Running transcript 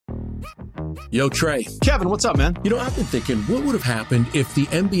Yo, Trey. Kevin, what's up, man? You know, I've been thinking, what would have happened if the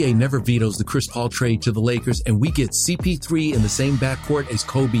NBA never vetoes the Chris Paul trade to the Lakers and we get CP3 in the same backcourt as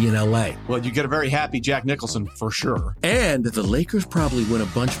Kobe in LA? Well, you get a very happy Jack Nicholson for sure. And the Lakers probably win a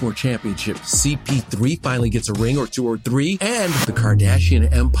bunch more championships. CP3 finally gets a ring or two or three, and the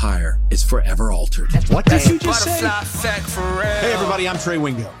Kardashian empire is forever altered. What did you just say? Hey, everybody, I'm Trey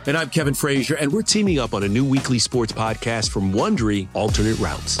Wingo. And I'm Kevin Frazier, and we're teaming up on a new weekly sports podcast from Wondery, Alternate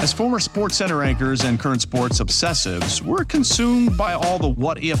Routes. As former Sports Center anchors and current sports obsessives, we're consumed by all the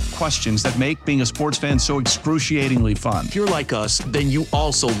what-if questions that make being a sports fan so excruciatingly fun. If you're like us, then you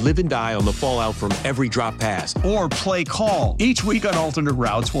also live and die on the fallout from every drop pass. Or play call. Each week on Alternate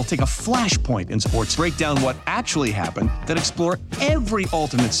Routes, we'll take a flashpoint in sports, break down what actually happened, then explore every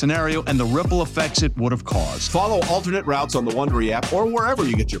alternate scenario and the ripple effects it would have caused. Follow Alternate Routes on the Wondery app or wherever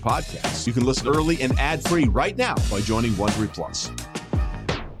you get your podcasts. You can listen early and ad-free right now by joining Wondery Plus.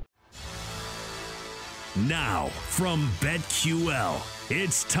 Now, from BetQL,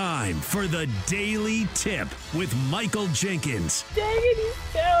 it's time for the Daily Tip with Michael Jenkins. Dang it,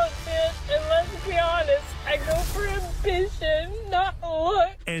 he's talented. And let's be honest, I go for ambition, not look.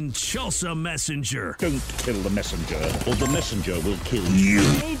 And Chelsea Messenger. Don't kill the messenger, or the messenger will kill you.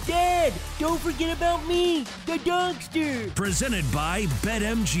 Hey, Dad, don't forget about me, the dogster. Presented by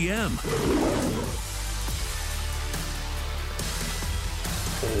BetMGM.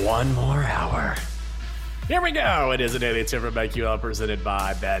 One more hour. Here we go. It is a Daily Tip from BetQL presented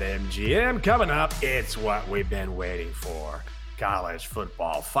by BetMGM. Coming up, it's what we've been waiting for. College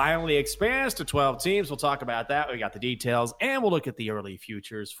football finally expands to 12 teams. We'll talk about that. We got the details, and we'll look at the early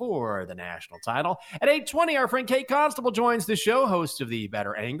futures for the national title. At 8:20, our friend Kate Constable joins the show, host of The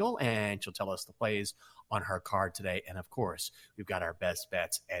Better Angle, and she'll tell us the plays on her card today. And, of course, we've got our best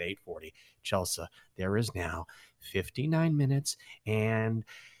bets at 8:40. Chelsea, there is now 59 minutes and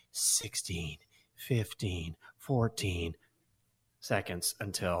 16, 15, 14 seconds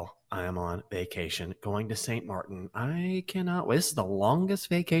until I am on vacation going to St. Martin. I cannot wait. This is the longest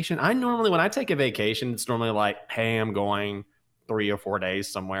vacation. When I take a vacation, it's normally like, hey, I'm going 3 or 4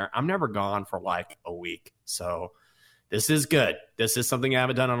 days somewhere. I'm never gone for like a week. So this is good. This is something I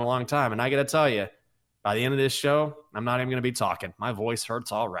haven't done in a long time. And I got to tell you, by the end of this show, I'm not even going to be talking. My voice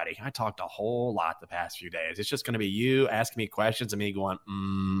hurts already. I talked a whole lot the past few days. It's just going to be you asking me questions and me going,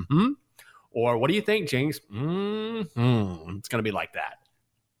 mm-hmm. Or what do you think, Jinx? Mm-hmm. It's going to be like that.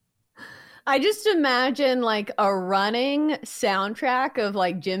 I just imagine like a running soundtrack of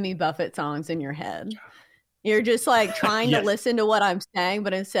like Jimmy Buffett songs in your head. You're just like trying to listen to what I'm saying,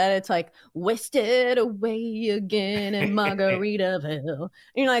 but instead it's like wasted away again in Margaritaville. And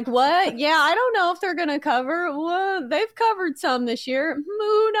you're like, what? Yeah, I don't know if they're going to cover. Well, they've covered some this year.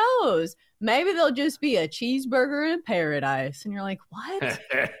 Who knows? Maybe they'll just be a cheeseburger in paradise. And you're like, what?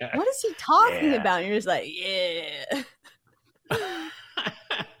 What is he talking about? And you're just like, yeah.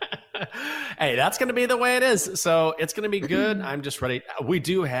 Hey, that's going to be the way it is. So it's going to be good. I'm just ready. We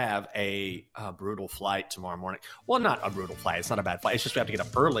do have a brutal flight tomorrow morning. Well, not a brutal flight. It's not a bad flight. It's just we have to get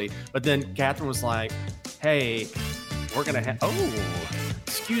up early. But then Catherine was like, hey, we're going to have... Oh,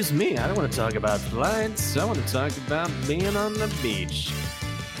 excuse me. I don't want to talk about flights. I want to talk about being on the beach.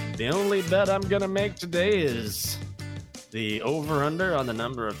 The only bet I'm going to make today is the over-under on the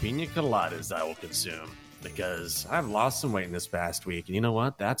number of pina coladas I will consume. Because I've lost some weight in this past week. And you know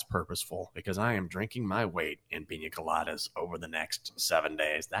what? That's purposeful because I am drinking my weight in pina coladas over the next 7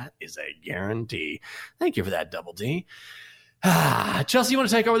 days. That is a guarantee. Thank you for that, Double D. Chelsea, you want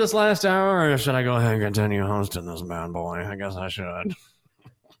to take over this last hour or should I go ahead and continue hosting this bad boy? I guess I should.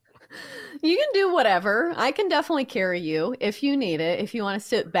 You can do whatever. I can definitely carry you if you need it. If you want to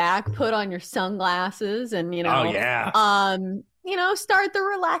sit back, put on your sunglasses and, start the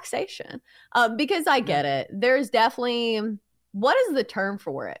relaxation. Because I get it. There's definitely, what is the term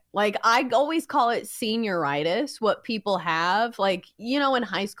for it? Like, I always call it senioritis, what people have. Like, in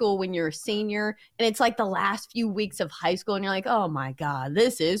high school when you're a senior and it's like the last few weeks of high school and you're like, oh my God,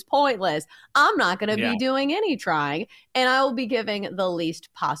 this is pointless. I'm not going to be doing any trying. And I will be giving the least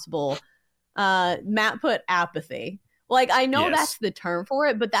possible, Matt put apathy. Like, I know that's the term for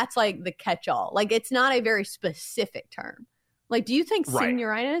it, but that's like the catch-all. Like, it's not a very specific term. Like, do you think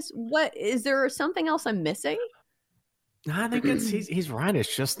senioritis? What is there something else I'm missing? I think he's right.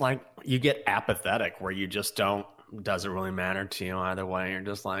 It's just like you get apathetic where you just doesn't really matter to you either way. You're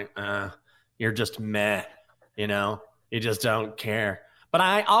just like, you're just meh, you just don't care. But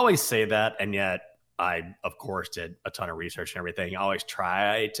I always say that. And yet I, of course, did a ton of research and everything. I always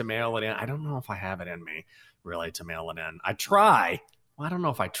try to mail it in. I don't know if I have it in me really to mail it in. I try. Well, I don't know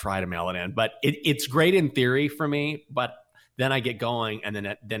if I try to mail it in, but it's great in theory for me. But then I get going, and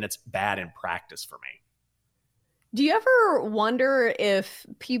then it's bad in practice for me. Do you ever wonder if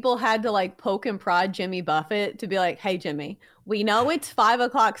people had to like poke and prod Jimmy Buffett to be like, hey, Jimmy, we know it's 5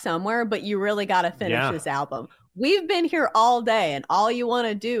 o'clock somewhere, but you really got to finish this album. We've been here all day and all you want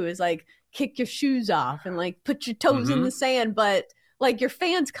to do is like kick your shoes off and like put your toes in the sand. But like your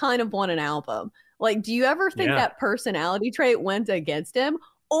fans kind of want an album. Like, do you ever think that personality trait went against him?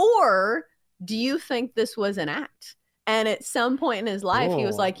 Or do you think this was an act? And at some point in his life, he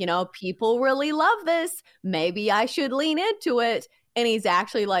was like, you know, people really love this. Maybe I should lean into it. And he's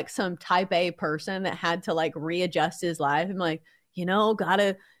actually like some type A person that had to like readjust his life. I'm like, you know,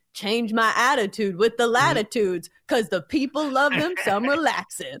 gotta change my attitude with the latitudes because the people love them some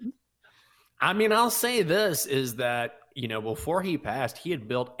relaxing. I mean, I'll say this is that, you know, before he passed, he had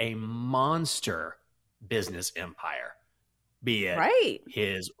built a monster business empire. Be it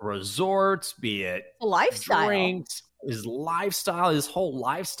his resorts, be it lifestyle, drinks, his lifestyle, his whole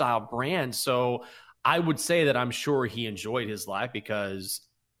lifestyle brand. So I would say that I'm sure he enjoyed his life, because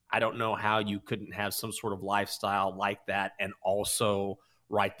I don't know how you couldn't have some sort of lifestyle like that and also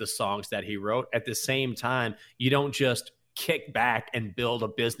write the songs that he wrote. At the same time, you don't just kick back and build a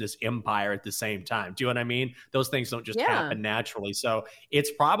business empire at the same time. Do you know what I mean? Those things don't just happen naturally. So it's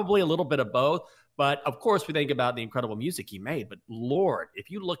probably a little bit of both. But of course, we think about the incredible music he made. But Lord, if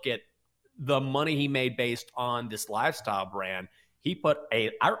you look at the money he made based on this lifestyle brand, he put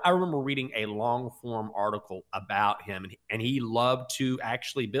I remember reading a long form article about him, and he loved to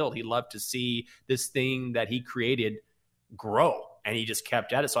actually build. He loved to see this thing that he created grow, and he just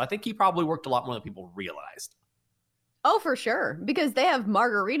kept at it. So I think he probably worked a lot more than people realized. Oh, for sure. Because they have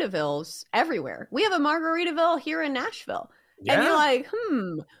Margaritavilles everywhere. We have a Margaritaville here in Nashville. Yeah. And you're like,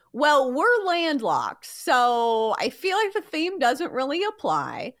 well, we're landlocked, so I feel like the theme doesn't really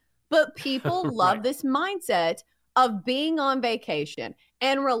apply. But people love this mindset of being on vacation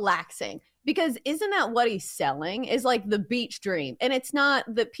and relaxing, because isn't that what he's selling, is like the beach dream? And it's not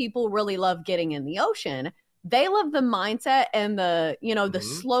that people really love getting in the ocean. They love the mindset and the, you know, the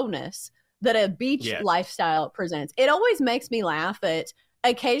slowness that a beach lifestyle presents. It always makes me laugh that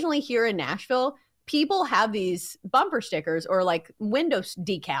occasionally here in Nashville, people have these bumper stickers or like window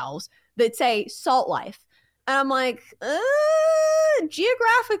decals that say Salt Life. And I'm like,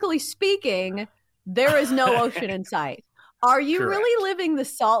 geographically speaking, there is no ocean in sight. Are you really living the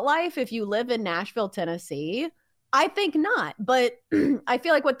Salt Life if you live in Nashville, Tennessee? I think not. But I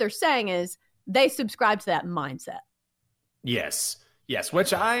feel like what they're saying is they subscribe to that mindset. Yes,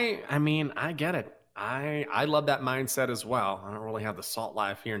 which I mean, I get it. I love that mindset as well. I don't really have the Salt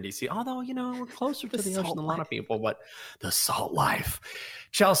Life here in DC, although, you know, we're closer to the ocean than a lot of people, but the Salt Life.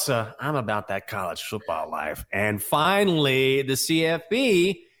 Chelsea, I'm about that college football life. And finally, the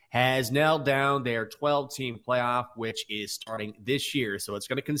CFB has nailed down their 12-team playoff, which is starting this year. So it's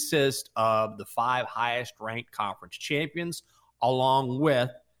going to consist of the 5 highest-ranked conference champions, along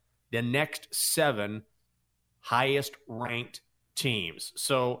with the next 7 highest-ranked teams.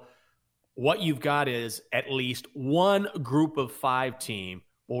 So what you've got is at least one group of 5 team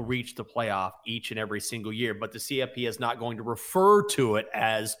will reach the playoff each and every single year. But the CFP is not going to refer to it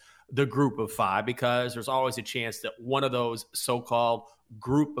as the group of 5, because there's always a chance that one of those so-called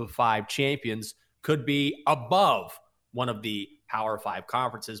group of 5 champions could be above one of the Power 5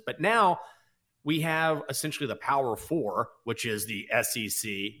 conferences. But now we have essentially the Power 4, which is the SEC,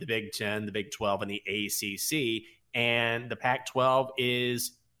 the Big 10, the Big 12, and the ACC. And the Pac-12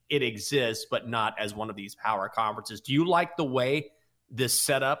 it exists, but not as one of these power conferences. Do you like the way this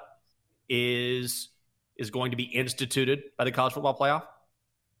setup is going to be instituted by the college football playoff?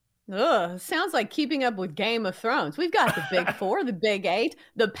 Sounds like keeping up with Game of Thrones. We've got the Big 4, the Big 8,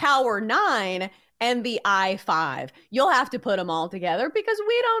 the Power 9, and the I-5. You'll have to put them all together because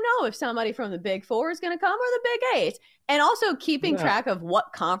we don't know if somebody from the Big 4 is going to come or the Big 8. And also keeping track of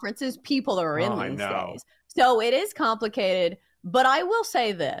what conferences people are in these days. So it is complicated, but I will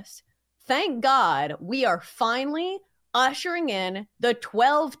say this. Thank God we are finally ushering in the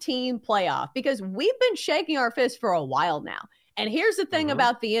 12-team playoff, because we've been shaking our fists for a while now. And here's the thing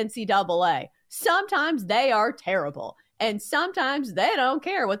about the NCAA. Sometimes they are terrible. And sometimes they don't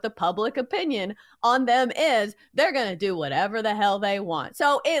care what the public opinion on them is. They're going to do whatever the hell they want.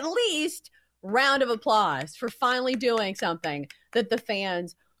 So at least round of applause for finally doing something that the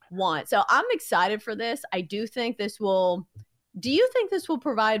fans want. So I'm excited for this. I do think this will... Do you think this will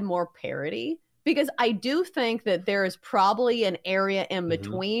provide more parity? Because I do think that there is probably an area in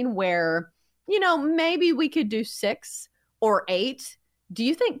between where, you know, maybe we could do 6 or 8. Do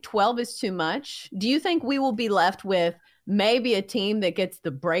you think 12 is too much? Do you think we will be left with maybe a team that gets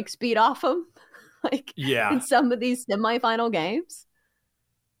the brakes beat off them? like in some of these semifinal games?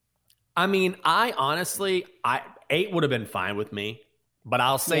 I mean, I honestly, 8 would have been fine with me, but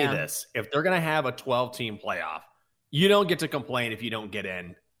I'll say this. If they're going to have a 12-team playoff, you don't get to complain if you don't get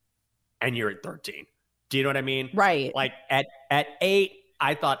in and you're at 13. Do you know what I mean? Right. Like at 8,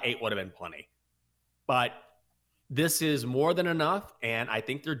 I thought 8 would have been plenty. But this is more than enough, and I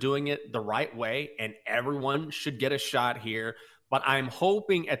think they're doing it the right way, and everyone should get a shot here. But I'm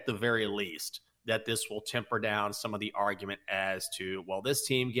hoping at the very least that this will temper down some of the argument as to, well, this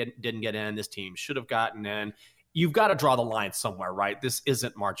team didn't get in, this team should have gotten in. You've got to draw the line somewhere, right? This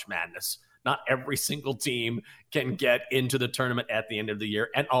isn't March Madness. Not every single team can get into the tournament at the end of the year,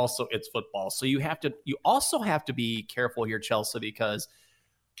 and also it's football. So you also have to be careful here, Chelsea, because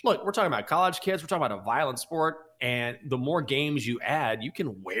look, we're talking about college kids, we're talking about a violent sport, and the more games you add, you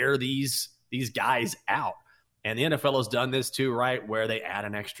can wear these guys out. And the NFL has done this too, right? Where they add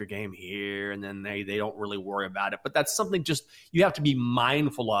an extra game here and then they don't really worry about it. But that's something just you have to be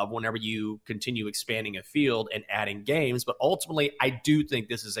mindful of whenever you continue expanding a field and adding games. But ultimately, I do think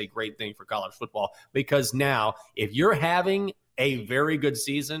this is a great thing for college football because now if you're having a very good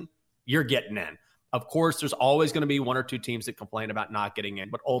season, you're getting in. Of course, there's always going to be 1 or 2 teams that complain about not getting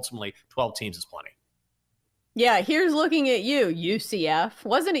in, but ultimately 12 teams is plenty. Yeah, here's looking at you, UCF.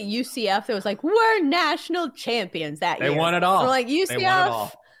 Wasn't it UCF that was like, we're national champions that year? They won it all. We're like,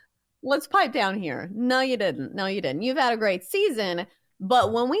 UCF, let's pipe down here. No, you didn't. No, you didn't. You've had a great season.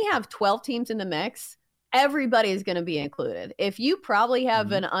 But when we have 12 teams in the mix, everybody is going to be included. If you probably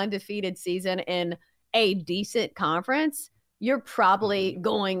have an undefeated season in a decent conference, you're probably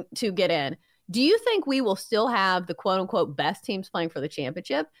going to get in. Do you think we will still have the quote-unquote best teams playing for the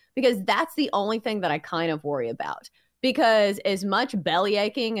championship? Because that's the only thing that I kind of worry about. Because as much belly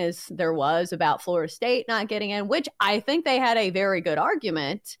aching as there was about Florida State not getting in, which I think they had a very good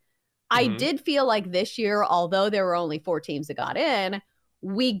argument, I did feel like this year, although there were only 4 teams that got in,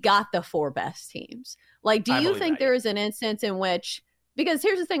 we got the 4 best teams. Like, do you think there is an instance in which, because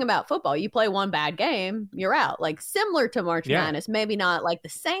here's the thing about football, you play one bad game, you're out. Like, similar to March Madness, maybe not like the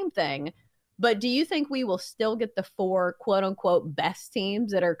same thing. But do you think we will still get the 4 quote unquote best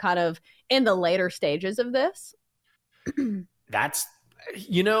teams that are kind of in the later stages of this? That's,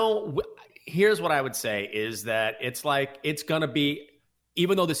 here's what I would say is that it's like, it's going to be,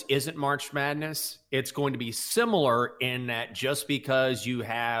 even though this isn't March Madness, it's going to be similar in that just because you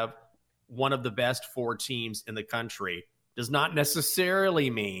have one of the best 4 teams in the country does not necessarily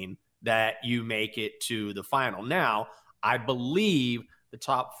mean that you make it to the final. Now, I believe the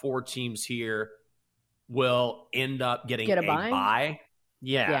top 4 teams here will end up getting a bye.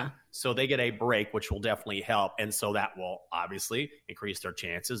 Yeah. So they get a break, which will definitely help. And so that will obviously increase their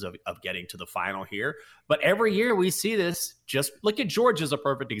chances of getting to the final here. But every year we see this. Just look at Georgia as a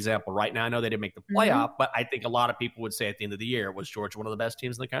perfect example. Right now, I know they didn't make the playoff, but I think a lot of people would say at the end of the year, was Georgia one of the best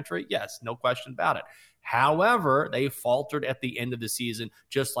teams in the country? Yes, no question about it. However, they faltered at the end of the season,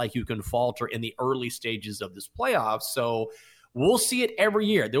 just like you can falter in the early stages of this playoff. So we'll see it every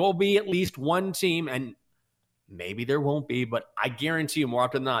year. There will be at least one team, and maybe there won't be, but I guarantee you more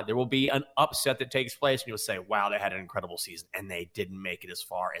often than not, there will be an upset that takes place, and you'll say, wow, they had an incredible season, and they didn't make it as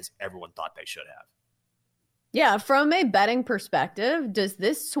far as everyone thought they should have. Yeah, from a betting perspective, does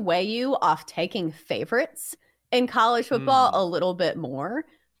this sway you off taking favorites in college football a little bit more?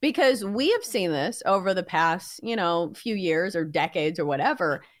 Because we have seen this over the past, few years or decades or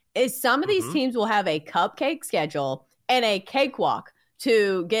whatever, is some of these teams will have a cupcake schedule and a cakewalk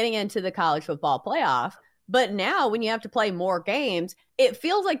to getting into the college football playoff. But now when you have to play more games, it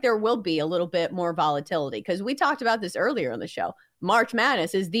feels like there will be a little bit more volatility because we talked about this earlier on the show. March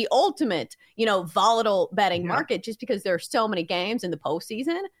Madness is the ultimate, volatile betting market just because there are so many games in the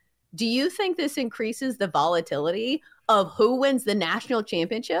postseason. Do you think this increases the volatility of who wins the national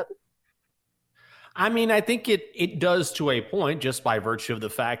championship? I mean, I think it does to a point just by virtue of the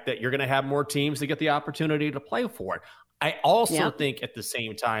fact that you're going to have more teams that get the opportunity to play for it. I also think at the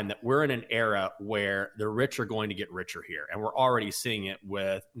same time that we're in an era where the rich are going to get richer here. And we're already seeing it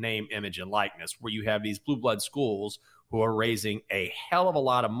with name, image, and likeness, where you have these blue blood schools who are raising a hell of a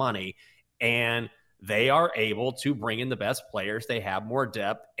lot of money, and they are able to bring in the best players. They have more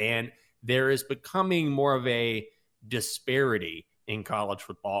depth, and there is becoming more of a disparity in college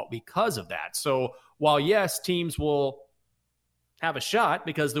football because of that. So while, yes, teams will have a shot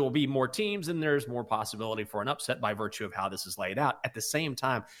because there will be more teams and there's more possibility for an upset by virtue of how this is laid out. At the same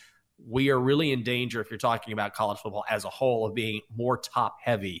time, we are really in danger, if you're talking about college football as a whole, of being more top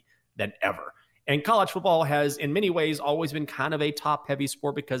heavy than ever. And college football has in many ways always been kind of a top heavy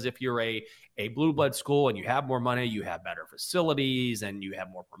sport because if you're a blue blood school and you have more money, you have better facilities and you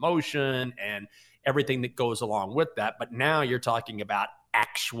have more promotion and everything that goes along with that. But now you're talking about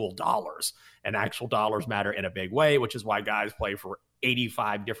actual dollars, and actual dollars matter in a big way, which is why guys play for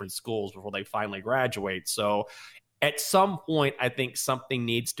 85 different schools before they finally graduate. So at some point, I think something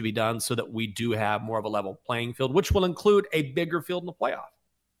needs to be done so that we do have more of a level playing field, which will include a bigger field in the playoff.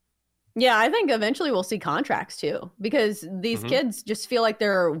 Yeah, I think eventually we'll see contracts too, because these kids just feel like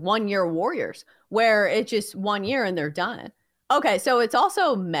they're 1-year warriors where it's just 1 year and they're done. Okay, so it's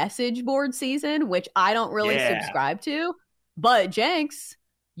also message board season, which I don't really subscribe to. But Jenks,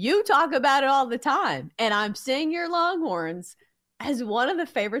 you talk about it all the time. And I'm seeing your Longhorns as one of the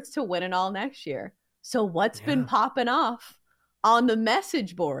favorites to win it all next year. So what's been popping off on the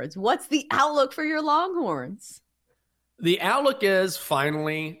message boards? What's the outlook for your Longhorns? The outlook is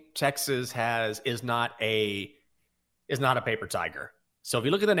finally Texas is not a paper tiger. So if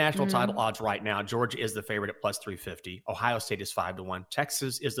you look at the national title odds right now, Georgia is the favorite at plus 350. Ohio State is 5-1.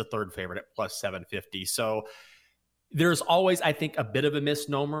 Texas is the third favorite at plus 750. So there's always, I think, a bit of a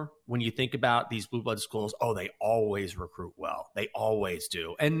misnomer when you think about these blue blood schools. Oh, they always recruit well. They always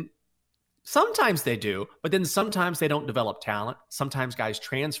do. And sometimes they do, but then sometimes they don't develop talent. Sometimes guys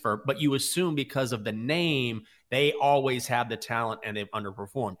transfer, but you assume because of the name, they always have the talent and they've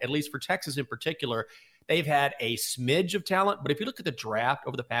underperformed. At least for Texas in particular, they've had a smidge of talent. But if you look at the draft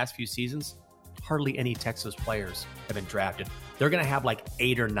over the past few seasons, hardly any Texas players have been drafted. They're going to have like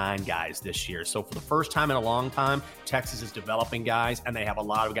 8 or 9 guys this year. So for the first time in a long time, Texas is developing guys, and they have a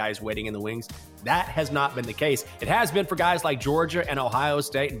lot of guys waiting in the wings. That has not been the case. It has been for guys like Georgia and Ohio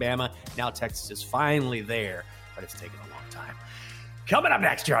State and Bama. Now Texas is finally there, but it's taken a long time. Coming up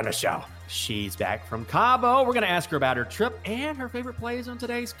next year on the show, she's back from Cabo. We're going to ask her about her trip and her favorite plays on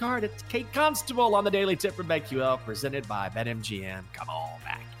today's card. It's Kate Constable on the Daily Tip from BetQL, presented by BetMGM. Come on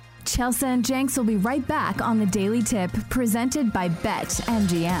back. Chelsea and Jenks will be right back on the Daily Tip, presented by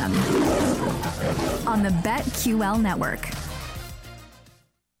BetMGM on the BetQL network.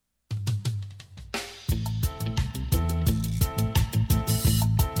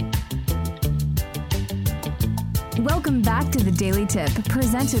 Welcome back to the Daily Tip,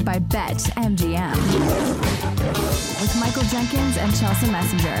 presented by BetMGM with Michael Jenkins and Chelsea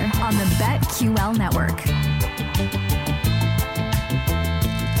Messenger on the BetQL network.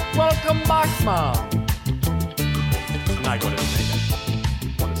 Welcome back, Mom. I'm not going to say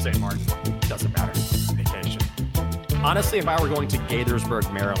that. I want to say Martin. Doesn't matter. Vacation. Honestly, if I were going to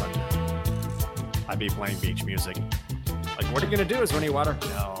Gaithersburg, Maryland, I'd be playing beach music. Like, what are you going to do? Is there any water?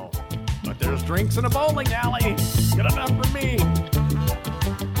 No. But there's drinks in a bowling alley. Good enough for me.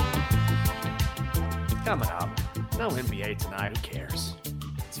 Coming up. No NBA tonight. Who cares?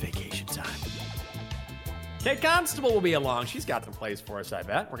 It's vacation time. Kate Constable will be along. She's got some plays for us, I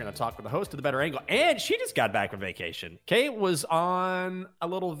bet. We're going to talk with the host of The Better Angle. And she just got back from vacation. Kate was on a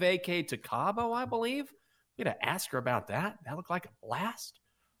little vacay to Cabo, I believe. We got to ask her about that. That looked like a blast.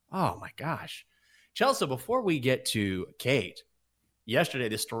 Oh, my gosh. Chelsea, before we get to Kate, yesterday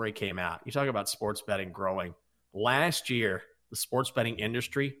this story came out. You talk about sports betting growing. Last year, the sports betting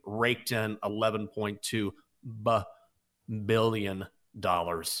industry raked in $11.2 billion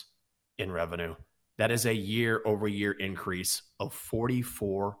in revenue. That is a year-over-year increase of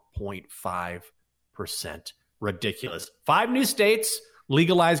 44.5%. Ridiculous. 5 new states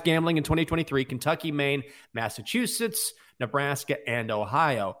legalized gambling in 2023: Kentucky, Maine, Massachusetts, Nebraska, and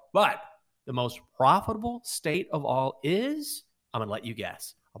Ohio. But the most profitable state of all is, I'm going to let you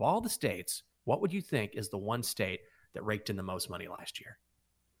guess. Of all the states, what would you think is the one state that raked in the most money last year?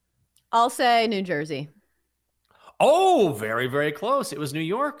 I'll say New Jersey. Oh, very, very close. It was New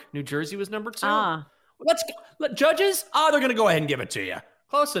York. New Jersey was number 2. Let's go. Judges, they're going to go ahead and give it to you.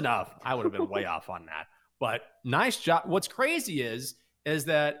 Close enough. I would have been way off on that. But nice job. What's crazy is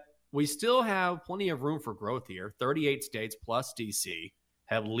that we still have plenty of room for growth here. 38 states plus DC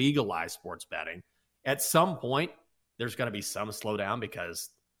have legalized sports betting. At some point, there's going to be some slowdown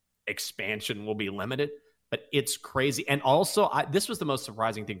because expansion will be limited. But it's crazy. And also, this was the most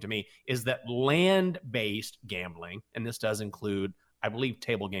surprising thing to me, is that land-based gambling, and this does include, I believe,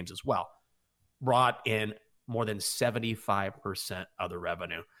 table games as well, brought in more than 75% of the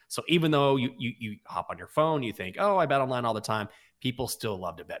revenue. So even though you hop on your phone, you think, oh, I bet online all the time, people still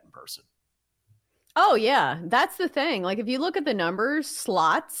love to bet in person. Oh, yeah. That's the thing. Like, if you look at the numbers,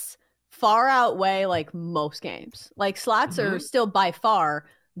 slots far outweigh, like, most games. Like, slots are still by far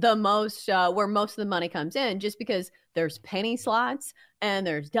the most where most of the money comes in, just because there's penny slots and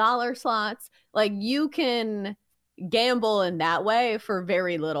there's dollar slots. Like, you can gamble in that way for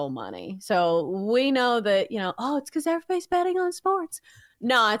very little money. So we know that, it's because everybody's betting on sports.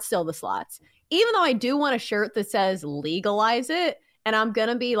 No, it's still the slots. Even though I do want a shirt that says legalize it, and I'm going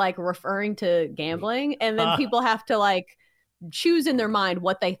to be like referring to gambling. And then people have to like choose in their mind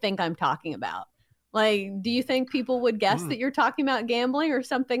what they think I'm talking about. Like, do you think people would guess that you're talking about gambling or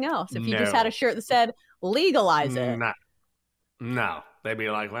something else if you just had a shirt that said legalize it? No. They'd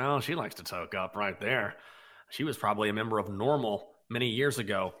be like, well, she likes to toke up right there. She was probably a member of NORML many years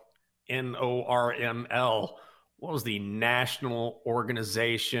ago. NORML. What was the National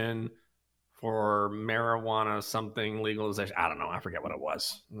Organization for Marijuana something legalization? I don't know. I forget what it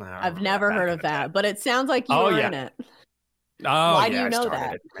was. I've never heard of that, but it sounds like you were in it. Why do you know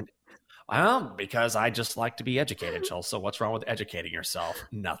that? Well, because I just like to be educated, Chelsea. What's wrong with educating yourself?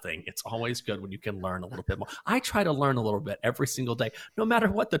 Nothing. It's always good when you can learn a little bit more. I try to learn a little bit every single day, no matter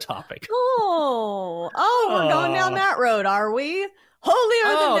what the topic. We're going down that road, are we?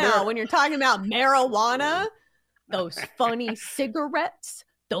 Holier than now when you're talking about marijuana, those funny cigarettes,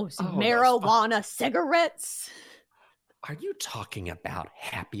 those marijuana cigarettes. Are you talking about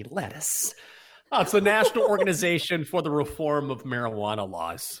Happy Lettuce? It's the National Organization for the Reform of Marijuana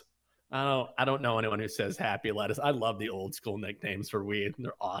Laws. I don't know anyone who says Happy Lettuce. I love the old school nicknames for weed.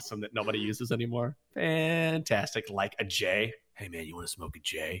 They're awesome that nobody uses anymore. Fantastic. Like a J. Hey, man, you want to smoke a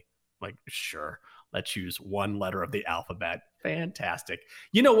J? Like, sure. Let's use one letter of the alphabet. Fantastic.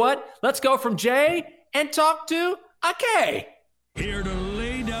 You know what? Let's go from J and talk to a K. Here to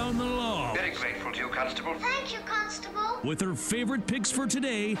lay down the law. Very grateful to you, Constable. Thank you, Constable. With her favorite picks for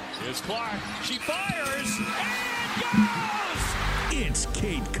today. Here's Clark. She fires and goes! It's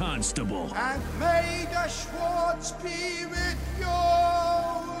Kate Constable. And may the Schwartz be with you.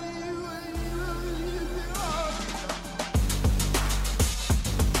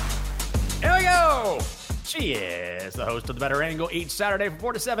 Here we go. She is the host of The Better Angle each Saturday from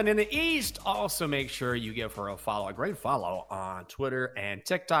 4 to 7 in the East. Also, make sure you give her a great follow on Twitter and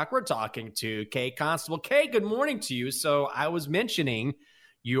TikTok. We're talking to Kate Constable. Kate, good morning to you. So I was mentioning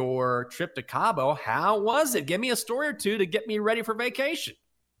your trip to Cabo. How was it? Give me a story or two to get me ready for vacation.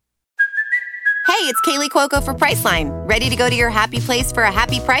 Hey, it's Kaylee Cuoco for Priceline. Ready to go to your happy place for a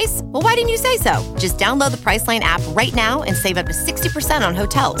happy price? Well, why didn't you say so? Just download the Priceline app right now and save up to 60% on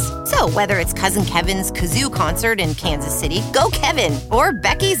hotels. So whether it's Cousin Kevin's Kazoo Concert in Kansas City, go Kevin, or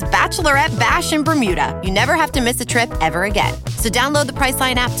Becky's Bachelorette Bash in Bermuda, you never have to miss a trip ever again. So download the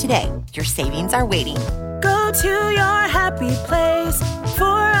Priceline app today. Your savings are waiting. Go to your happy place for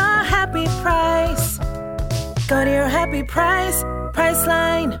a happy price. Go to your happy price,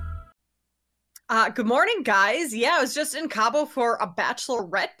 Priceline. Good morning, guys. Yeah, I was just in Cabo for a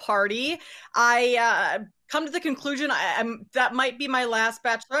bachelorette party. I come to the conclusion that might be my last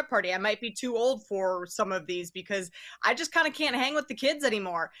bachelorette party. I might be too old for some of these because I just kind of can't hang with the kids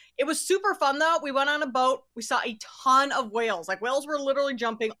anymore. It was super fun, though. We went on a boat. We saw a ton of whales. Like, whales were literally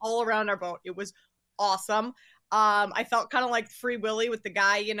jumping all around our boat. It was awesome. I felt kind of like Free Willy with the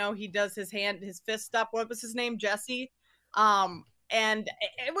guy, you know, he does his fist up. What was his name? Jesse. And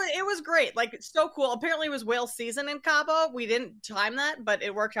it was great. Like, it's so cool. Apparently it was whale season in Cabo. We didn't time that, but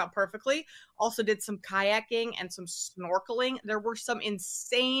it worked out perfectly. Also did some kayaking and some snorkeling. There were some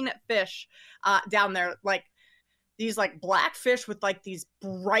insane fish down there. Like these like black fish with like these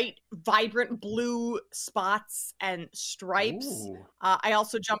bright, vibrant blue spots and stripes. I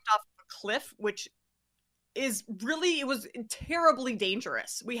also jumped off a cliff, which it was terribly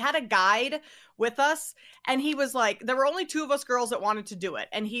dangerous. We had a guide with us and he was like, there were only two of us girls that wanted to do it.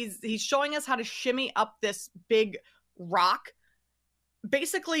 And he's showing us how to shimmy up this big rock,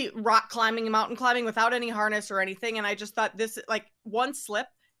 basically rock climbing, mountain climbing without any harness or anything. And I just thought this, like, one slip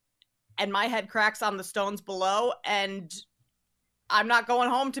and my head cracks on the stones below. And I'm not going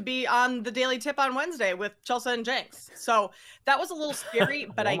home to be on the Daily Tip on Wednesday with Chelsea and Jenks. So that was a little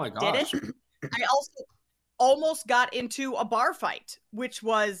scary, but I did it. I also almost got into a bar fight, which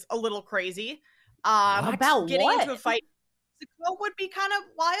was a little crazy. About getting what? into a fight would be kind of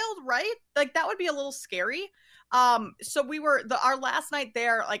wild, right? Like, that would be a little scary. So we were our last night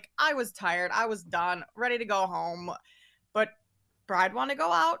there. Like, I was tired, I was done, ready to go home, but Bride wanted to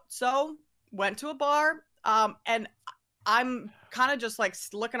go out, so went to a bar. And I'm kind of just like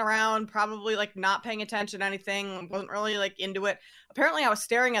looking around, probably like not paying attention to anything. Wasn't really like into it. Apparently, I was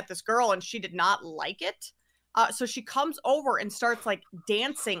staring at this girl, and she did not like it. So she comes over and starts like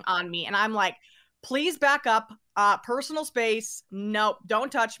dancing on me. And I'm like, please back up. Personal space. Nope, don't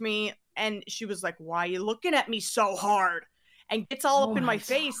touch me. And she was like, why are you looking at me so hard? And gets all up in my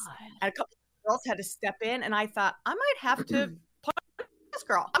face. And a couple of girls had to step in. And I thought, I might have to punch this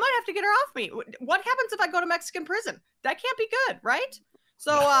girl. I might have to get her off me. What happens if I go to Mexican prison? That can't be good, right?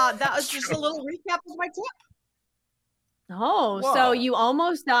 So that was just a little recap of my tip. Oh, Whoa. so you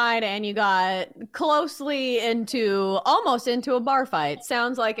almost died and you got almost into a bar fight.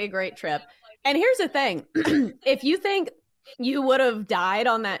 Sounds like a great trip. And here's the thing. If you think you would have died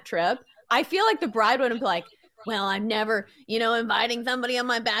on that trip, I feel like the bride would have been like, well, I'm never, inviting somebody on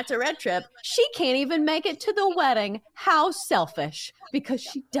my bachelorette trip. She can't even make it to the wedding. How selfish, because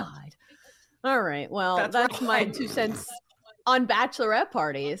she died. All right. Well, that's my 2 cents on bachelorette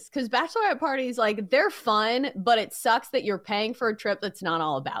parties, because bachelorette parties, like, they're fun, but it sucks that you're paying for a trip that's not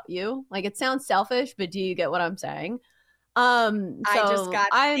all about you. Like, it sounds selfish, but do you get what I'm saying? I just got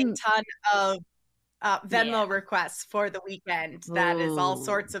a ton of Venmo requests for the weekend. That is all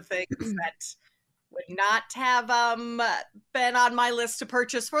sorts of things that would not have been on my list to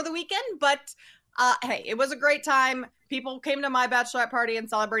purchase for the weekend, but hey, it was a great time. People came to my bachelorette party and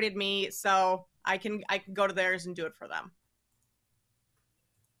celebrated me, so I can go to theirs and do it for them.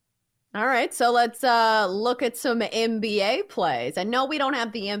 All right, so let's look at some NBA plays. I know we don't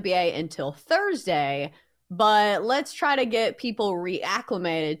have the NBA until Thursday, but let's try to get people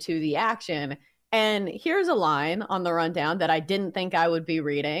reacclimated to the action. And here's a line on the rundown that I didn't think I would be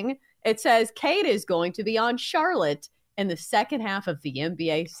reading. It says, Kate is going to be on Charlotte in the second half of the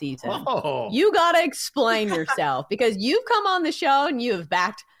NBA season. Oh. You got to explain yourself, because you've come on the show and you have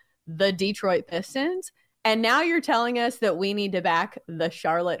backed the Detroit Pistons, and now you're telling us that we need to back the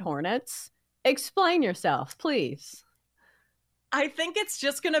Charlotte Hornets. Explain yourself, please. I think it's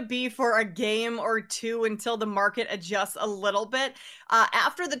just going to be for a game or two until the market adjusts a little bit.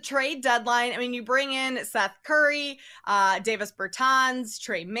 After the trade deadline, I mean, you bring in Seth Curry, Davis Bertans,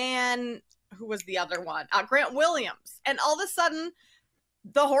 Trey Mann, who was the other one? Grant Williams. And all of a sudden,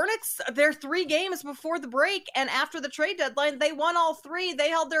 the Hornets, they're 3 games before the break, and after the trade deadline, they won all 3. They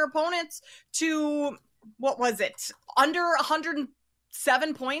held their opponents to, what was it, under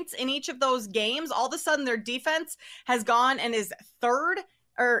 107 points in each of those games. All of a sudden, their defense has gone and is third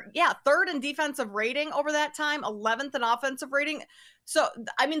in defensive rating over that time, 11th in offensive rating. So,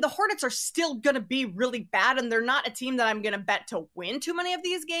 I mean, the Hornets are still going to be really bad, and they're not a team that I'm going to bet to win too many of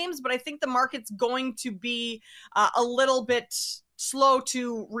these games, but I think the market's going to be a little bit slow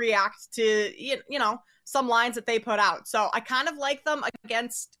to react to, some lines that they put out. So I kind of like them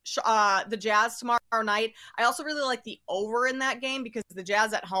against the Jazz tomorrow night. I also really like the over in that game, because the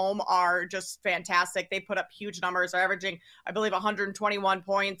Jazz at home are just fantastic. They put up huge numbers. They're averaging, I believe, 121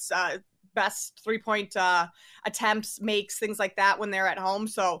 points, best 3-point attempts, makes, things like that when they're at home.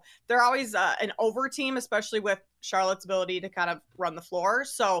 So they're always an over team, especially with Charlotte's ability to kind of run the floor.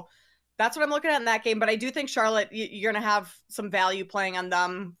 So that's what I'm looking at in that game. But I do think Charlotte, you're going to have some value playing on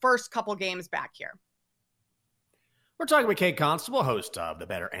them first couple games back here. We're talking with Kate Constable, host of The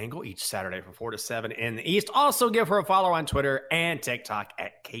Better Angle, each Saturday from 4 to 7 in the East. Also give her a follow on Twitter and TikTok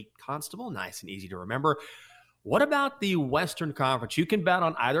at Kate Constable. Nice and easy to remember. What about the Western Conference? You can bet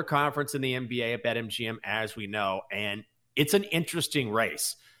on either conference in the NBA at BetMGM, as we know, and it's an interesting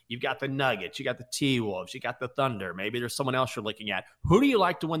race. You've got the Nuggets, you got the T-Wolves, you got the Thunder. Maybe there's someone else you're looking at. Who do you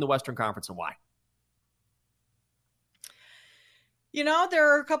like to win the Western Conference and why?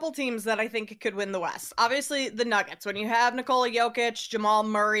 There are a couple teams that I think could win the West. Obviously, the Nuggets. When you have Nikola Jokic, Jamal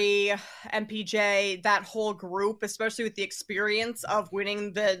Murray, MPJ, that whole group, especially with the experience of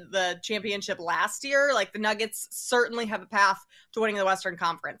winning the championship last year, like, the Nuggets certainly have a path to winning the Western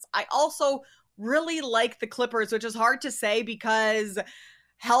Conference. I also really like the Clippers, which is hard to say because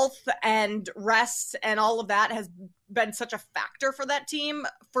health and rest and all of that has been such a factor for that team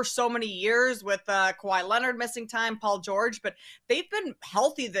for so many years, with Kawhi Leonard missing time, Paul George, but they've been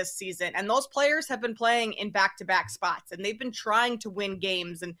healthy this season, and those players have been playing in back-to-back spots, and they've been trying to win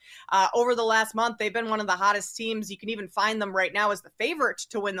games. And over the last month, they've been one of the hottest teams. You can even find them right now as the favorite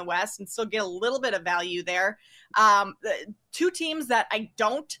to win the West and still get a little bit of value there. 2 teams that I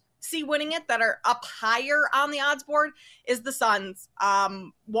don't see winning it that are up higher on the odds board is the Suns.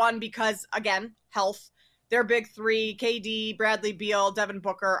 One, because, again, health. Their big 3, KD, Bradley Beal, Devin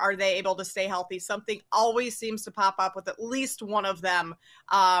Booker, are they able to stay healthy? Something always seems to pop up with at least one of them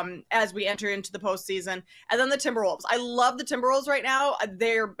as we enter into the postseason. And then the Timberwolves. I love the Timberwolves right now.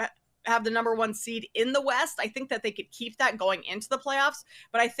 They have the number 1 seed in the West. I think that they could keep that going into the playoffs,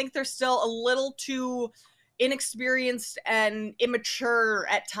 but I think they're still a little too inexperienced and immature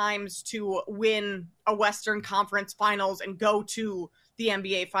at times to win a Western Conference Finals and go to the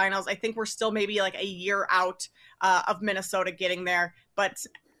NBA Finals. I think we're still maybe like a year out of Minnesota getting there, but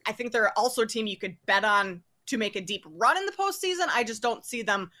I think they're also a team you could bet on to make a deep run in the postseason. I just don't see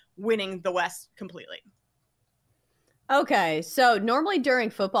them winning the West completely. Okay, so normally during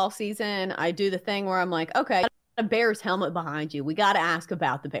football season, I do the thing where I'm like, okay, a Bears helmet behind you. We got to ask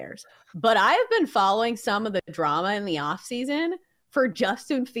about the Bears. But I have been following some of the drama in the offseason for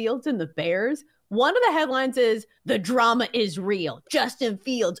Justin Fields and the Bears. One of the headlines is, "The drama is real. Justin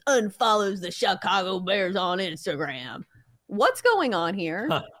Fields unfollows the Chicago Bears on Instagram." What's going on here?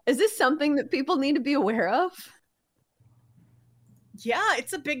 Is this something that people need to be aware of? Yeah,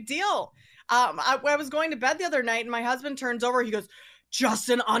 it's a big deal. I was going to bed the other night and my husband turns over. He goes,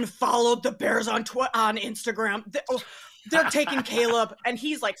 "Justin unfollowed the Bears on Instagram. They're taking Caleb." And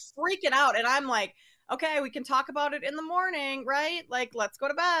he's like freaking out. And I'm like, okay, we can talk about it in the morning, right? Like, let's go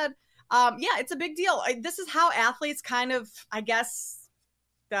to bed. Yeah, it's a big deal. This is how athletes kind of, I guess,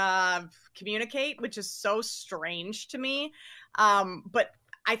 communicate, which is so strange to me. But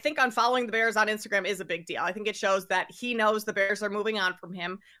I think unfollowing the Bears on Instagram is a big deal. I think it shows that he knows the Bears are moving on from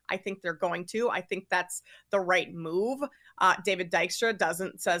him. I think they're going to. I think that's the right move. David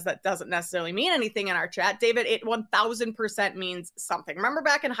Dykstra says that doesn't necessarily mean anything in our chat. David, it 1000% means something. Remember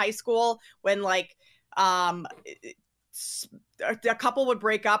back in high school when like a couple would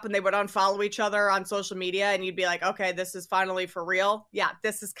break up and they would unfollow each other on social media and you'd be like, okay, this is finally for real. Yeah,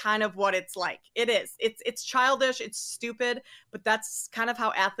 this is kind of what it's like. It is. It's childish. It's stupid, but that's kind of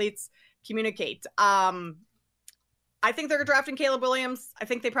how athletes communicate. I think they're drafting Caleb Williams. I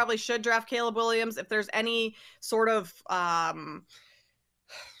think they probably should draft Caleb Williams. If there's any sort of, I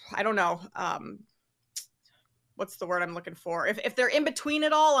don't know, what's the word I'm looking for? If they're in between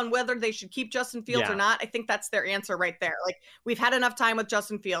it all on whether they should keep Justin Fields or not, I think that's their answer right there. Like, we've had enough time with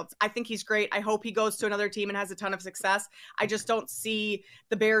Justin Fields. I think he's great. I hope he goes to another team and has a ton of success. I just don't see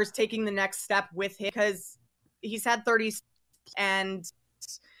the Bears taking the next step with him because he's had 30 and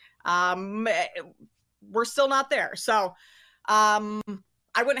we're still not there. So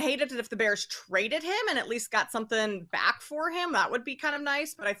I wouldn't hate it if the Bears traded him and at least got something back for him. That would be kind of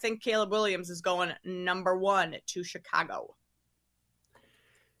nice. But I think Caleb Williams is going number 1 to Chicago.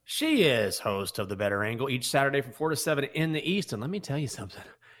 She is host of The Better Angle each Saturday from 4 to 7 in the East. And let me tell you something.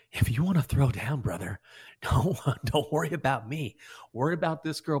 If you want to throw down, brother, don't worry about me. Worry about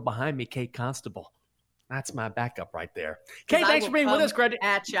this girl behind me, Kate Constable. That's my backup right there. Kate, thanks for being with us, Greg.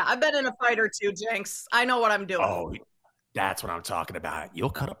 At ya. I've been in a fight or two, Jenks. I know what I'm doing. Oh, that's what I'm talking about. You'll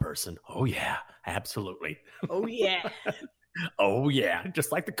cut a person. Oh, yeah, absolutely. Oh, yeah. Oh, yeah.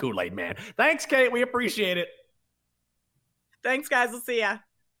 Just like the Kool-Aid man. Thanks, Kate. We appreciate it. Thanks, guys. We'll see ya.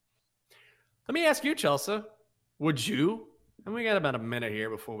 Let me ask you, Chelsea. Would you, and we got about a minute here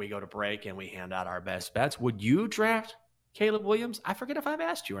before we go to break and we hand out our best bets, would you draft Caleb Williams? I forget if I've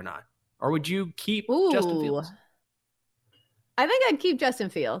asked you or not. Or would you keep Justin Fields? I think I'd keep Justin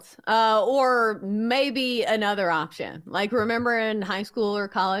Fields or maybe another option. Like, remember in high school or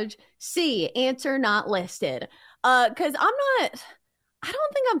college? C, answer not listed. Because I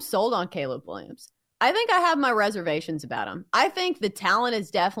don't think I'm sold on Caleb Williams. I think I have my reservations about him. I think the talent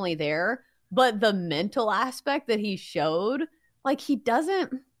is definitely there, but the mental aspect that he showed, like, he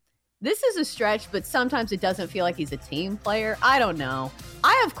doesn't. This is a stretch, but sometimes it doesn't feel like he's a team player. I don't know.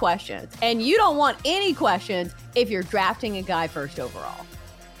 I have questions, and you don't want any questions if you're drafting a guy first overall.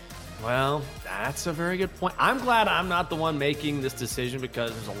 Well, that's a very good point. I'm glad I'm not the one making this decision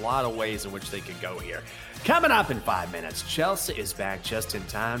because there's a lot of ways in which they could go here. Coming up in 5 minutes, Chelsea is back just in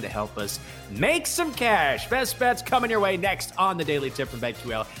time to help us make some cash. Best bets coming your way next on the Daily Tip from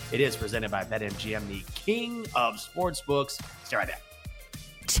BetQL. It is presented by BetMGM, the king of sportsbooks. Stay right there.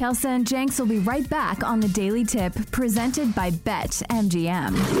 Chelsea and Jenks will be right back on the Daily Tip, presented by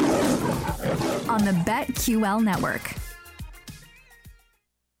BetMGM on the BetQL network.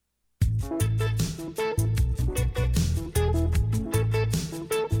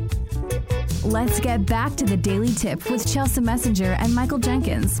 Let's get back to the Daily Tip with Chelsea Messenger and Michael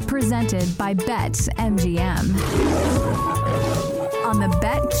Jenkins, presented by BetMGM on the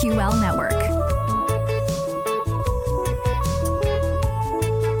BetQL network.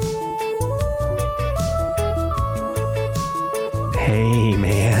 Hey,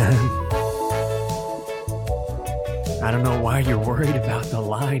 man. I don't know why you're worried about the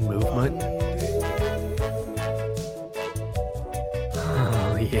line movement.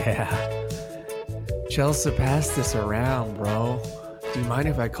 Oh, yeah. Chelsea, pass this around, bro. Do you mind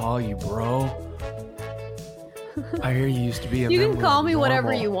if I call you bro? I hear you used to be a member. You can call me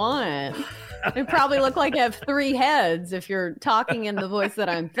whatever you want. It probably look like I have 3 heads if you're talking in the voice that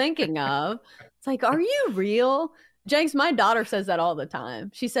I'm thinking of. It's like, are you real? Jenks, my daughter says that all the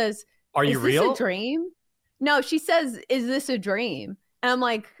time. She says, "Are you real? Is this a dream?" No, she says, "Is this a dream?" And I'm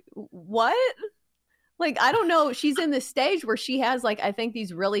like, what? Like, I don't know. She's in this stage where she has, like, I think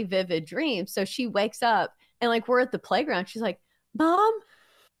these really vivid dreams. So she wakes up and, like, we're at the playground. She's like, "Mom,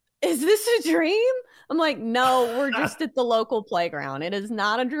 is this a dream?" I'm like, no, we're just at the local playground. It is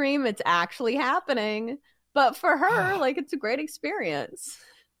not a dream. It's actually happening. But for her, like, it's a great experience.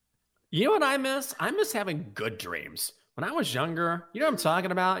 You know what I miss? I miss having good dreams. When I was younger, you know what I'm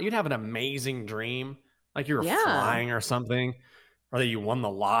talking about? You'd have an amazing dream, like you were flying or something, or that you won the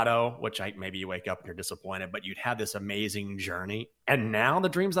lotto, which maybe you wake up and you're disappointed, but you'd have this amazing journey. And now the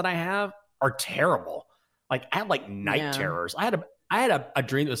dreams that I have are terrible. Like I had like night terrors. I had a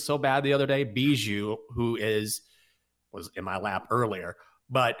dream that was so bad the other day. Bijou, who was in my lap earlier,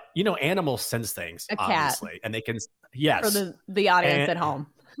 but you know, animals sense things, obviously, and they can. Yes, for the audience at home.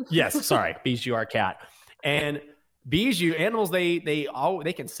 Yes, sorry, Bijou, our cat, and Bijou, animals, they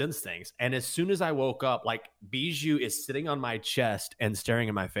can sense things. And as soon as I woke up, like Bijou is sitting on my chest and staring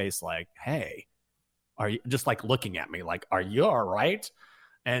in my face, like, "Hey, are you?" Just like looking at me, like, "Are you all right?"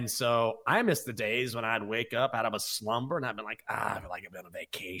 And so I miss the days when I'd wake up out of a slumber and I've been like, I feel like I've been on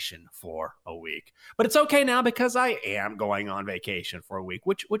vacation for a week. But it's okay now because I am going on vacation for a week,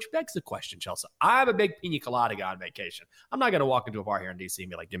 which begs the question, Chelsea. I'm a big pina colada guy on vacation. I'm not going to walk into a bar here in DC and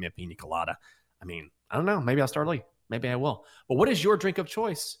be like, give me a pina colada. I mean, I don't know. Maybe I'll start early. Maybe I will. But what is your drink of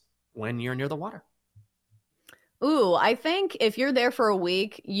choice when you're near the water? Ooh, I think if you're there for a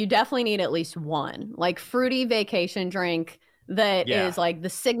week, you definitely need at least one, like fruity vacation drink that is like the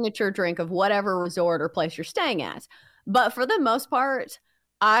signature drink of whatever resort or place you're staying at. But for the most part,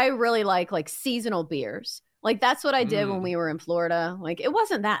 I really like seasonal beers. Like that's what I did when we were in Florida. Like it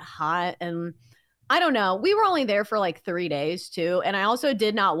wasn't that hot. And I don't know, we were only there for like 3 days too. And I also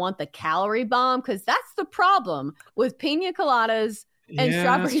did not want the calorie bomb because that's the problem with pina coladas and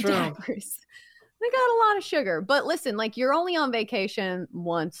strawberry daiquiris. They got a lot of sugar. But listen, like you're only on vacation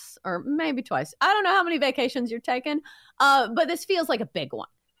once or maybe twice. I don't know how many vacations you're taking, but this feels like a big one.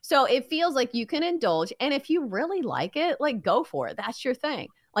 So it feels like you can indulge. And if you really like it, like go for it. That's your thing.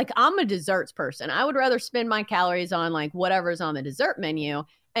 Like I'm a desserts person. I would rather spend my calories on like whatever's on the dessert menu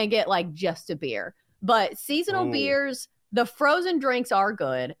and get like just a beer. But seasonal beers, the frozen drinks are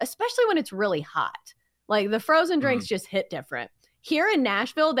good, especially when it's really hot. Like the frozen drinks just hit different. Here in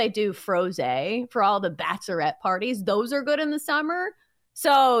Nashville, they do Frosé for all the bachelorette parties. Those are good in the summer.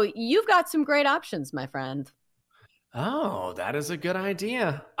 So you've got some great options, my friend. Oh, that is a good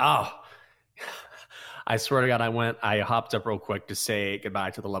idea. Oh, I swear to God, I hopped up real quick to say goodbye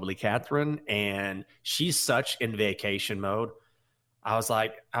to the lovely Catherine, and she's such in vacation mode. I was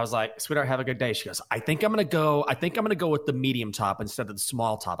like, sweetheart, have a good day. She goes, I think I'm going to go with the medium top instead of the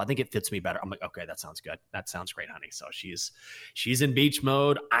small top. I think it fits me better. I'm like, okay, that sounds good. That sounds great, honey. So she's in beach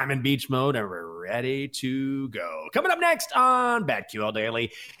mode. I'm in beach mode and we're ready to go. Coming up next on BetQL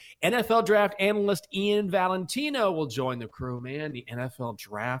Daily, NFL draft analyst Ian Valentino will join the crew, man. The NFL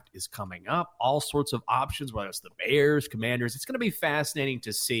draft is coming up. All sorts of options, whether it's the Bears, Commanders. It's going to be fascinating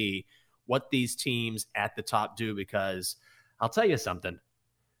to see what these teams at the top do because I'll tell you something.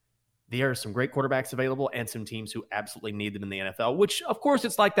 There are some great quarterbacks available and some teams who absolutely need them in the NFL, which, of course,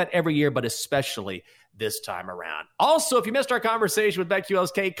 it's like that every year, but especially this time around. Also, if you missed our conversation with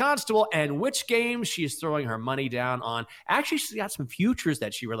BetQL's Kate Constable and which game she's throwing her money down on, actually, she's got some futures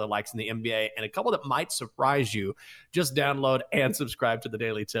that she really likes in the NBA and a couple that might surprise you. Just download and subscribe to The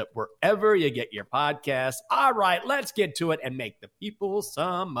Daily Tip wherever you get your podcasts. All right, let's get to it and make the people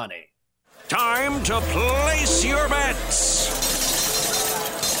some money. Time to place your bets.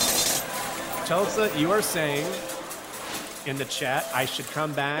 Chelsea, you are saying in the chat I should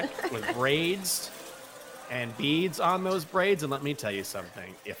come back with braids and beads on those braids. And let me tell you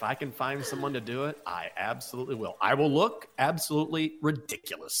something. If I can find someone to do it, I absolutely will. I will look absolutely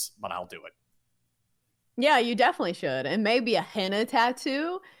ridiculous, but I'll do it. Yeah, you definitely should. And maybe a henna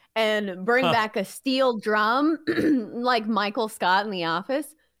tattoo and bring back a steel drum like Michael Scott in The Office.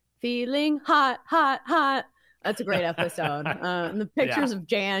 Feeling hot, hot, hot. That's a great episode. And the pictures of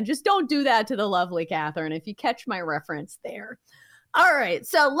Jan. Just don't do that to the lovely Catherine if you catch my reference there. All right,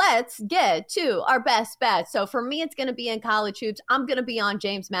 so let's get to our best bet. So for me, it's going to be in college hoops. I'm going to be on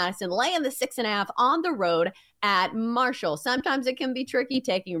James Madison, laying the 6.5 on the road at Marshall. Sometimes it can be tricky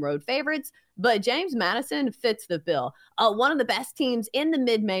taking road favorites, but James Madison fits the bill. One of the best teams in the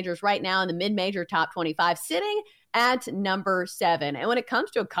mid-majors right now in the mid-major top 25, sitting at number 7. And when it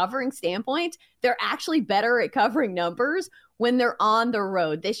comes to a covering standpoint, they're actually better at covering numbers when they're on the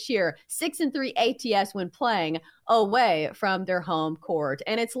road. This year, 6-3 ATS when playing away from their home court.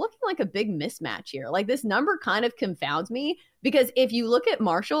 And it's looking like a big mismatch here. Like this number kind of confounds me because if you look at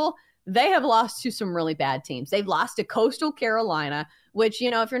Marshall, they have lost to some really bad teams. They've lost to Coastal Carolina, which,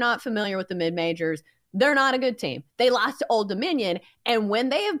 you know, if you're not familiar with the mid-majors, they're not a good team. They lost to Old Dominion. And when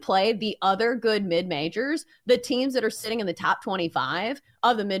they have played the other good mid-majors, the teams that are sitting in the top 25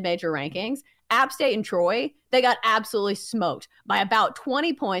 of the mid-major rankings App State and Troy, they got absolutely smoked by about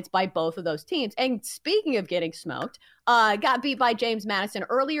 20 points by both of those teams. And speaking of getting smoked, got beat by James Madison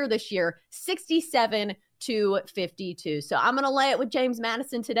earlier this year, 67-52. So I'm going to lay it with James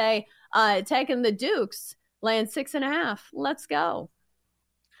Madison today, taking the Dukes, laying 6.5. Let's go.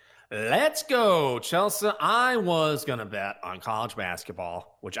 Let's go, Chelsea. I was going to bet on college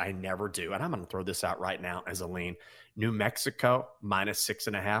basketball, which I never do. And I'm going to throw this out right now as a lean. New Mexico,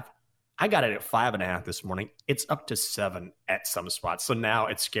 -6.5. I got it at 5.5 this morning. It's up to 7 at some spots. So now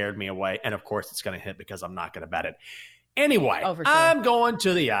it scared me away. And of course, it's going to hit because I'm not going to bet it. Anyway, sure. I'm going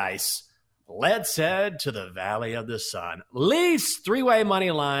to the ice. Let's head to the Valley of the Sun. Leafs 3-way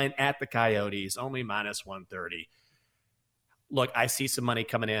money line at the Coyotes, only -130. Look, I see some money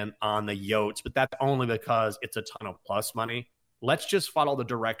coming in on the Yotes, but that's only because it's a ton of plus money. Let's just follow the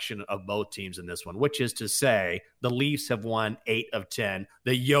direction of both teams in this one, which is to say the Leafs have won 8 of 10.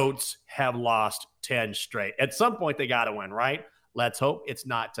 The Yotes have lost 10 straight. At some point, they got to win, right? Let's hope it's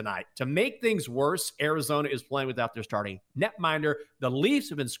not tonight. To make things worse, Arizona is playing without their starting netminder. The Leafs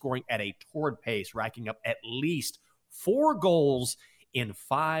have been scoring at a torrid pace, racking up at least 4 goals in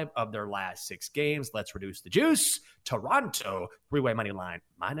 5 of their last 6 games. Let's reduce the juice. Toronto, 3-way money line,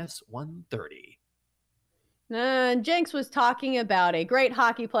 -130. Jenks was talking about a great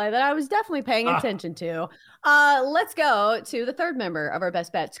hockey play that I was definitely paying attention to. Let's go to the third member of our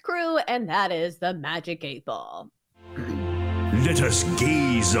Best Bets crew, and that is the Magic 8 Ball. Let us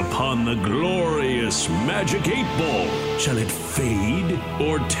gaze upon the glorious Magic 8 Ball. Shall it fade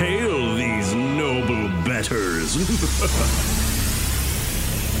or tail these noble betters?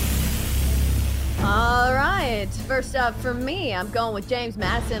 All right. First up for me, I'm going with James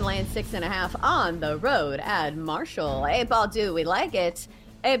Madison laying 6.5 on the road at Marshall. 8 Ball, do we like it?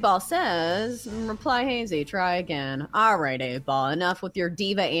 8 Ball says, reply hazy, try again. All right, 8 Ball, enough with your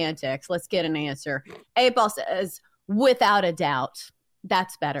diva antics. Let's get an answer. 8 Ball says, without a doubt.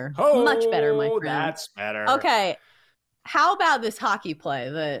 That's better. Much better, my friend. That's better. Okay. How about this hockey play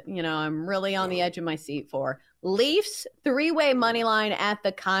that, I'm really on the edge of my seat for? Leafs 3-way money line at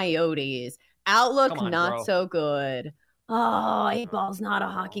the Coyotes. Outlook not so good. Oh, 8 Ball's not a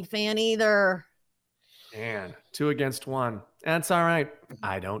hockey fan either. Man, 2 against 1. That's all right.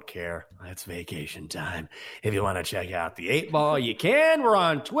 I don't care. It's vacation time. If you want to check out the 8 Ball, you can. We're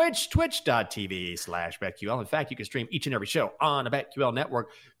on Twitch, twitch.tv/BetQL. In fact, you can stream each and every show on the BetQL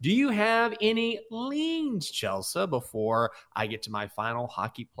network. Do you have any leans, Chelsea, before I get to my final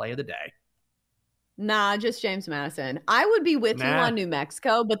hockey play of the day? Nah, just James Madison. I would be with you on New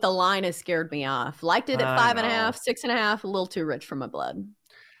Mexico, but the line has scared me off. Liked it at 5.5, 6.5, a little too rich for my blood.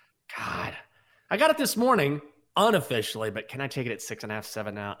 God, I got it this morning unofficially, but can I take it at 6.5,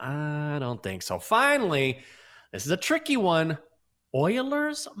 7 now? I don't think so. Finally, this is a tricky one.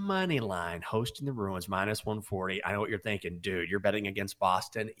 Oilers money line hosting the Bruins -140. I know what you're thinking, dude. You're betting against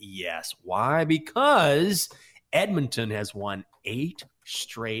Boston? Yes. Why? Because Edmonton has won 8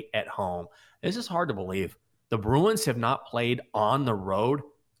 straight at home. This is hard to believe. The Bruins have not played on the road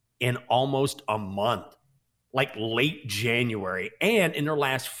in almost a month, like late January. And in their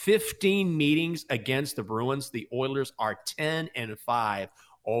last 15 meetings against the Bruins, the Oilers are 10-5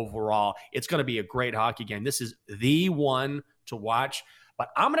 overall. It's going to be a great hockey game. This is the one to watch.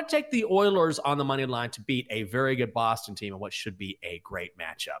 But I'm going to take the Oilers on the money line to beat a very good Boston team in what should be a great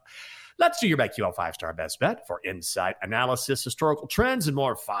matchup. Let's do your BetQL 5-star best bet for insight, analysis, historical trends, and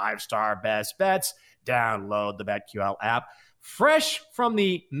more 5-star best bets. Download the BetQL app. Fresh from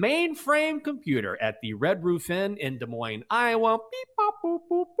the mainframe computer at the Red Roof Inn in Des Moines, Iowa. Beep, bop, boop,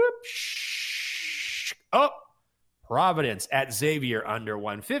 boop, boop. Shh. Oh, Providence at Xavier under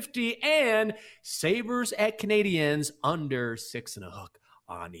 150, and Sabres at Canadiens under 6.5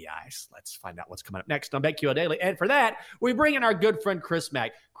 on the ice. Let's find out what's coming up next on BetQL Daily. And for that, we bring in our good friend Chris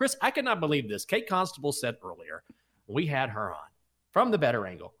Mack. Chris, I cannot believe this. Kate Constable said earlier, we had her on from the better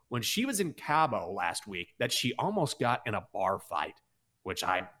angle when she was in Cabo last week, that she almost got in a bar fight, which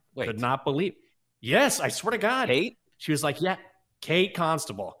I could not believe. Yes, I swear to God. Kate? She was like, yeah, Kate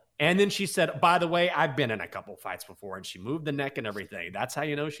Constable. And then she said, by the way, I've been in a couple fights before, and she moved the neck and everything. That's how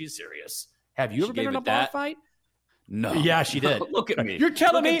you know she's serious. Have you ever been in a bar fight? No. Yeah, she did. Look at me. You're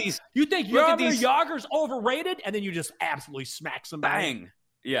telling me you think Yager's overrated, and then you just absolutely smack somebody? Bang.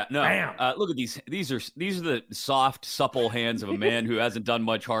 Yeah, no. Look at these. These are the soft, supple hands of a man who hasn't done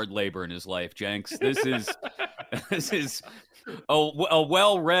much hard labor in his life, Jenks. This is a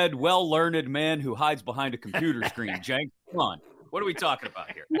well-read, well-learned man who hides behind a computer screen. Jenks, come on. What are we talking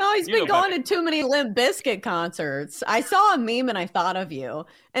about here? No, he's been going to too many Limp Bizkit concerts. I saw a meme and I thought of you.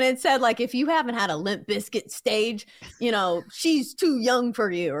 And it said, like, if you haven't had a Limp Bizkit stage, you know, she's too young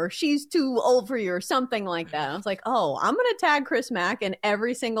for you or she's too old for you or something like that. I was like, oh, I'm going to tag Chris Mack in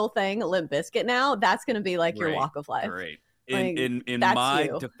every single thing Limp Bizkit now. That's going to be like your walk of life. Great. Like, in my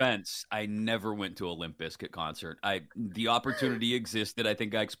defense, I never went to a Limp Bizkit concert. The opportunity existed, I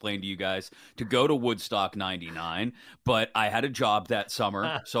think I explained to you guys, to go to Woodstock 99, but I had a job that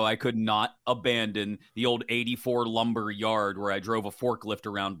summer, so I could not abandon the old 84 lumber yard where I drove a forklift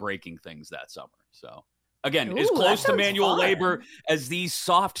around breaking things that summer. So again, as close to manual labor as these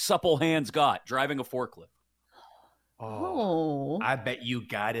soft, supple hands got, driving a forklift. Oh, I bet you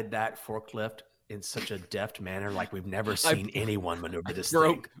guided that forklift in such a deft manner, like we've never seen anyone maneuver this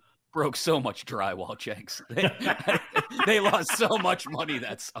thing. Broke so much drywall, Jenks. They lost so much money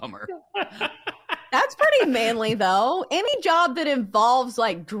that summer. That's pretty manly, though. Any job that involves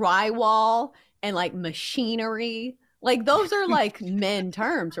like drywall and like machinery, like those are like men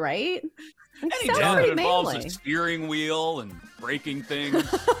terms, right? Any job that involves a steering wheel and breaking things.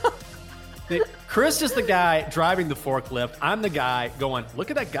 Chris is the guy driving the forklift. I'm the guy going, look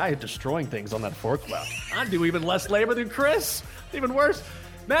at that guy destroying things on that forklift. I do even less labor than Chris. Even worse.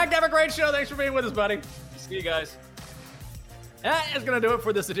 Mac, have a great show. Thanks for being with us, buddy. See you guys. That is going to do it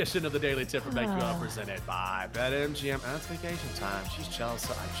for this edition of the Daily Tip from BetQL, presented by BetMGM. It's vacation time. She's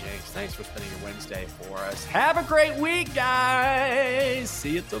Chelsea. I'm James. Thanks for spending your Wednesday for us. Have a great week, guys.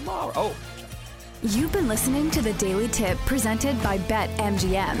 See you tomorrow. Oh, You've been listening to the Daily Tip presented by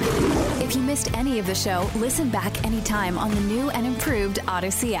BetMGM. If you missed any of the show, listen back anytime on the new and improved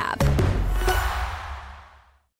Odyssey app.